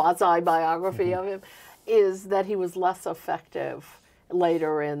a quasi-biography of him, is that he was less effective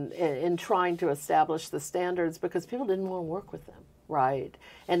later in trying to establish the standards because people didn't want to work with them, right?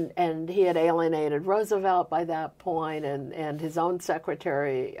 And he had alienated Roosevelt by that point, and his own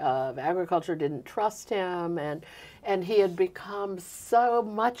Secretary of Agriculture didn't trust him, and he had become so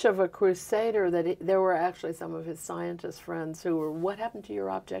much of a crusader that there were actually some of his scientist friends who were, what happened to your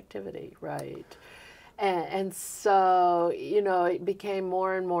objectivity, right? And so, you know, it became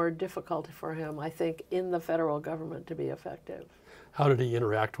more and more difficult for him, I think, in the federal government to be effective. How did he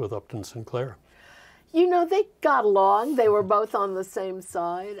interact with Upton Sinclair? You know, they got along. They were both on the same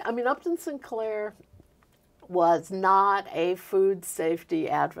side. I mean, Upton Sinclair was not a food safety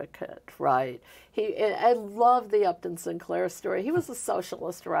advocate, right? I love the Upton Sinclair story. He was a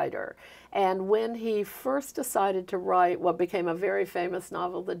socialist writer. And when he first decided to write what became a very famous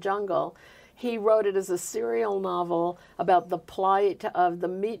novel, The Jungle, he wrote it as a serial novel about the plight of the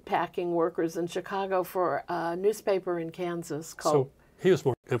meatpacking workers in Chicago for a newspaper in Kansas called... So he was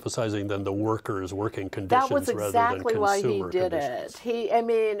more emphasizing than the workers' working conditions that was exactly rather than consumer why he did conditions. it. I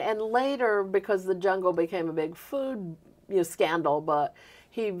mean, and later, because The Jungle became a big food scandal, but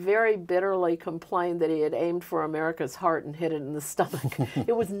he very bitterly complained that he had aimed for America's heart and hit it in the stomach.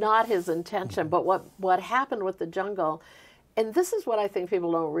 It was not his intention. But what happened with The Jungle, and this is what I think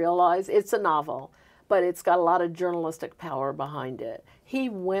people don't realize, it's a novel, but it's got a lot of journalistic power behind it. He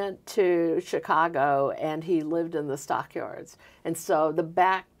went to Chicago and he lived in the stockyards. And so the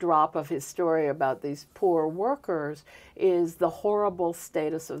backdrop of his story about these poor workers is the horrible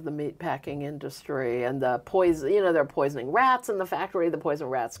status of the meatpacking industry and the poison, you know, they're poisoning rats in the factory. The poison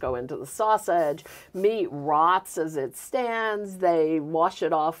rats go into the sausage. Meat rots as it stands. They wash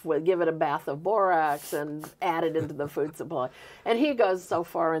it off, give it a bath of borax and add it into the food supply. And he goes so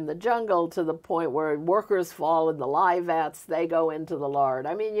far in The Jungle to the point where workers fall in the lye vats. They go into the lard.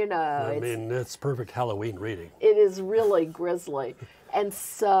 I mean, you know. It's perfect Halloween reading. It is really grisly. And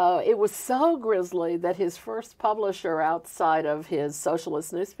so it was so grisly that his first publisher outside of his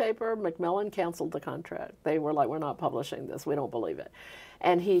socialist newspaper, Macmillan, canceled the contract. They were like, we're not publishing this. We don't believe it.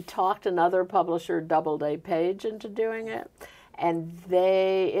 And he talked another publisher, Doubleday Page, into doing it. And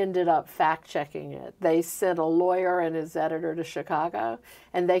they ended up fact-checking it. They sent a lawyer and his editor to Chicago,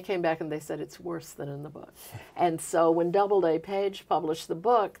 and they came back and they said it's worse than in the book. And so when Doubleday Page published the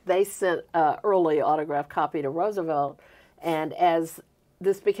book, they sent an early autographed copy to Roosevelt. And as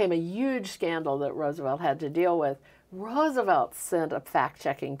this became a huge scandal that Roosevelt had to deal with, Roosevelt sent a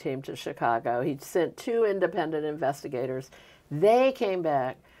fact-checking team to Chicago. He sent 2 independent investigators. They came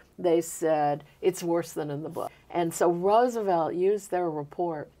back. They said, it's worse than in the book. And so Roosevelt used their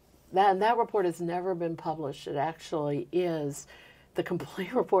report. That report has never been published. It actually is. The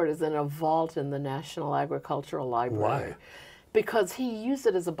complete report is in a vault in the National Agricultural Library. Why? Because he used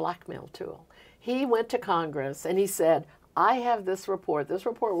it as a blackmail tool. He went to Congress and he said, I have this report. This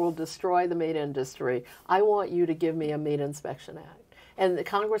report will destroy the meat industry. I want you to give me a Meat Inspection Act. And the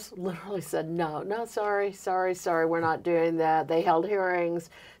Congress literally said, no, sorry, we're not doing that. They held hearings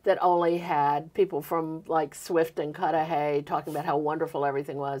that only had people from like Swift and Cudahy talking about how wonderful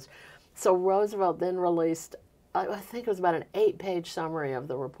everything was. So Roosevelt then released, I think it was about an 8-page summary of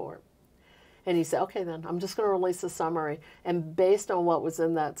the report. And he said, okay, then, I'm just going to release a summary. And based on what was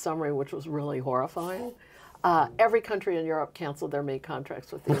in that summary, which was really horrifying, every country in Europe canceled their meat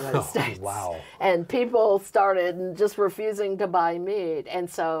contracts with the United States. Wow. And people started just refusing to buy meat. And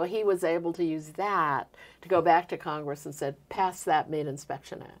so he was able to use that to go back to Congress and said, pass that Meat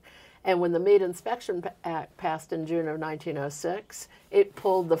Inspection Act. And when the Meat Inspection Act passed in June of 1906, it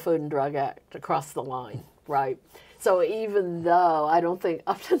pulled the Food and Drug Act across the line, right? So even though I don't think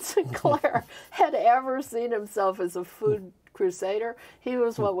Upton Sinclair had ever seen himself as a food crusader, he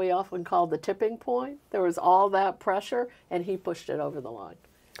was what we often call the tipping point. There was all that pressure, and he pushed it over the line.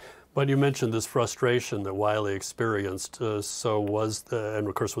 But you mentioned this frustration that Wiley experienced, and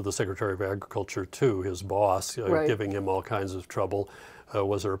of course with the Secretary of Agriculture too, his boss, Right. giving him all kinds of trouble.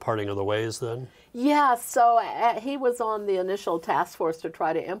 Was there a parting of the ways then? Yeah, so he was on the initial task force to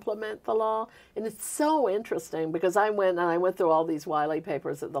try to implement the law. And it's so interesting because I went through all these Wiley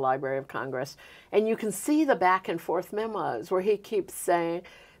papers at the Library of Congress, and you can see the back and forth memos where he keeps saying,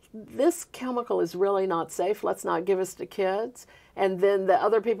 this chemical is really not safe, let's not give this to kids. And then the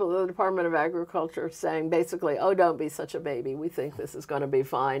other people at the Department of Agriculture saying basically, oh, don't be such a baby, we think this is going to be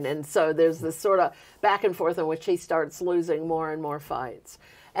fine. And so there's this sort of back and forth in which he starts losing more and more fights.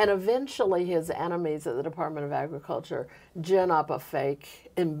 And eventually his enemies at the Department of Agriculture gin up a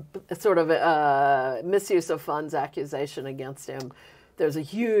fake sort of misuse of funds accusation against him. There's a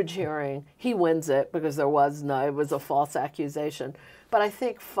huge hearing. He wins it because it was a false accusation. But I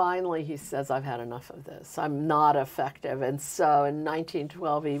think finally he says, I've had enough of this. I'm not effective. And so in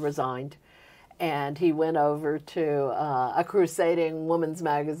 1912, he resigned. And he went over to a crusading women's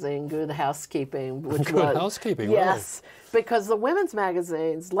magazine, Good Housekeeping, which Good Housekeeping, yes, really? Because the women's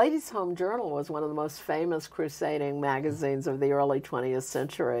magazines, Ladies' Home Journal was one of the most famous crusading magazines of the early 20th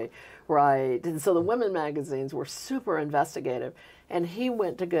century, right? And so the women magazines were super investigative. And he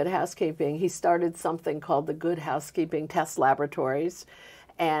went to Good Housekeeping. He started something called the Good Housekeeping Test Laboratories.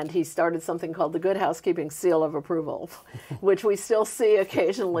 And he started something called the Good Housekeeping Seal of Approval, which we still see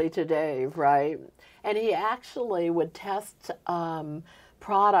occasionally today, right? And he actually would test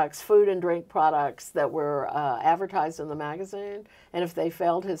products, food and drink products that were advertised in the magazine. And if they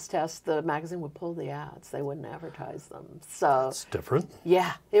failed his test, the magazine would pull the ads. They wouldn't advertise them. So it's different.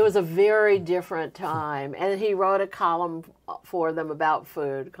 Yeah, it was a very different time. And he wrote a column for them about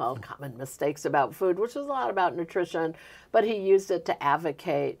food called Common Mistakes About Food, which was a lot about nutrition, but he used it to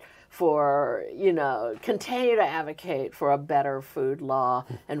advocate for, continue to advocate for a better food law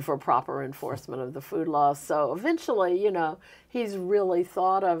and for proper enforcement of the food law. So eventually, he's really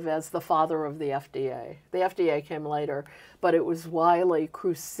thought of as the father of the FDA. The FDA came later, but it was Wiley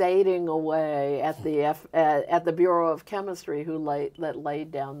crusading away at the Bureau of Chemistry that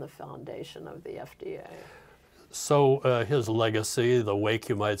laid down the foundation of the FDA. So his legacy, the wake,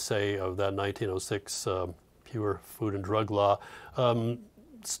 you might say, of that 1906 pure food and drug law,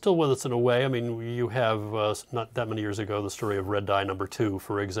 still with us in a way. I mean, you have, not that many years ago, the story of red dye number 2,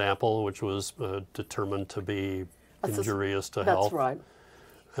 for example, which was determined to be injurious to health. That's right.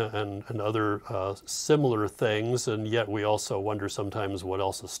 And other similar things, and yet we also wonder sometimes what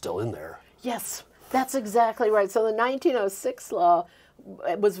else is still in there. Yes, that's exactly right. So the 1906 law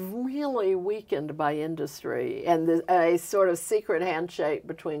was really weakened by industry and a sort of secret handshake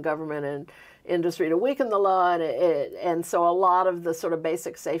between government and industry to weaken the law, and so a lot of the sort of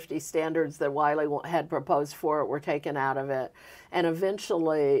basic safety standards that Wiley had proposed for it were taken out of it. And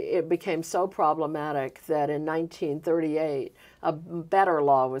eventually it became so problematic that in 1938 a better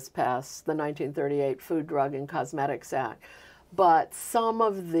law was passed, the 1938 Food, Drug, and Cosmetics Act. But some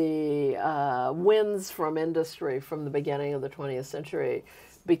of the wins from industry from the beginning of the 20th century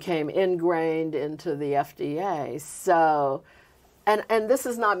became ingrained into the FDA. So, and this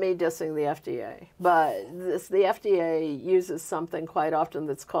is not me dissing the FDA, but the FDA uses something quite often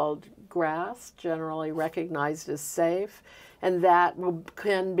that's called GRAS, generally recognized as safe. And that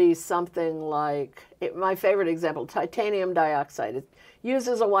can be something like, my favorite example, titanium dioxide. It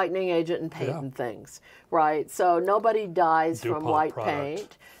uses a whitening agent in paint and things, right? So nobody dies from white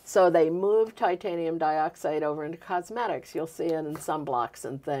paint. So they moved titanium dioxide over into cosmetics. You'll see it in sunblocks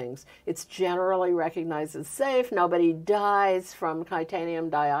and things. It's generally recognized as safe. Nobody dies from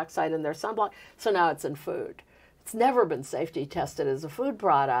titanium dioxide in their sunblock. So now it's in food. It's never been safety tested as a food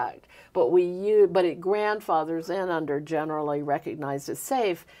product, but it grandfathers in under generally recognized as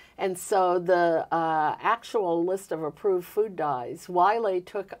safe. And so the actual list of approved food dyes, Wiley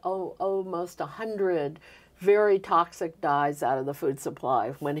took almost 100 very toxic dyes out of the food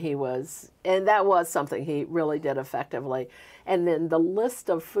supply and that was something he really did effectively. And then the list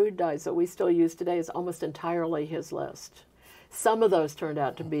of food dyes that we still use today is almost entirely his list. Some of those turned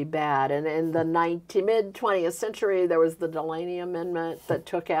out to be bad. And in the mid-20th century, there was the Delaney Amendment that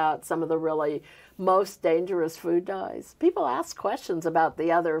took out some of the really most dangerous food dyes. People ask questions about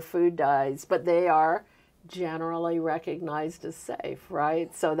the other food dyes, but they are generally recognized as safe,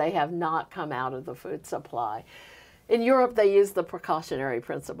 right? So they have not come out of the food supply. In Europe, they use the precautionary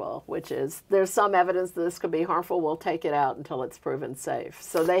principle, which is there's some evidence that this could be harmful. We'll take it out until it's proven safe.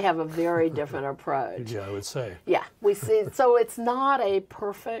 So they have a very different approach. Yeah, I would say. Yeah, we see. So it's not a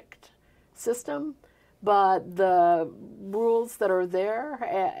perfect system, but the rules that are there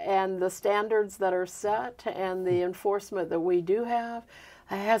and the standards that are set and the enforcement that we do have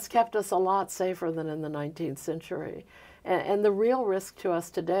has kept us a lot safer than in the 19th century. And the real risk to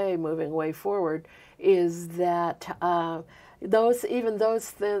us today, moving way forward, is that those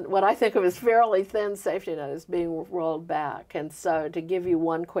thin, what I think of as fairly thin safety net is being rolled back. And so to give you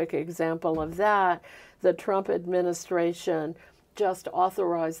one quick example of that, the Trump administration just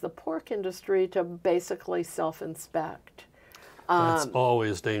authorized the pork industry to basically self-inspect. That's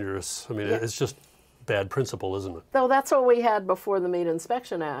always dangerous. I mean, it's just bad principle, isn't it? So that's what we had before the Meat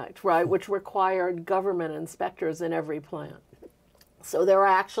Inspection Act, right, which required government inspectors in every plant. So there are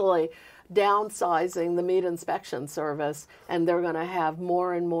actually downsizing the meat inspection service, and they're going to have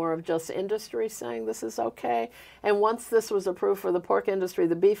more and more of just industry saying this is okay. And once this was approved for the pork industry,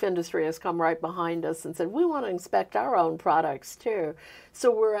 the beef industry has come right behind us and said, we want to inspect our own products too.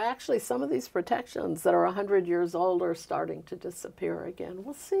 So we're actually, some of these protections that are 100 years old are starting to disappear again.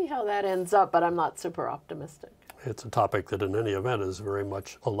 We'll see how that ends up, but I'm not super optimistic. It's a topic that in any event is very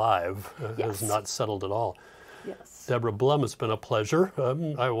much alive, Yes. has not settled at all. Yes. Deborah Blum, it's been a pleasure.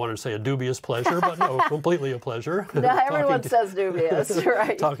 I wanted to say a dubious pleasure, but no, completely a pleasure. No, everyone says dubious,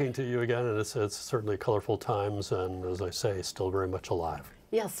 right? Talking to you again, and it's certainly colorful times, and as I say, still very much alive.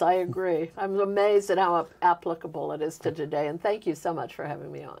 Yes, I agree. I'm amazed at how applicable it is to today, and thank you so much for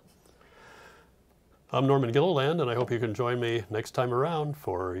having me on. I'm Norman Gilliland, and I hope you can join me next time around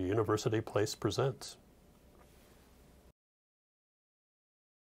for University Place Presents.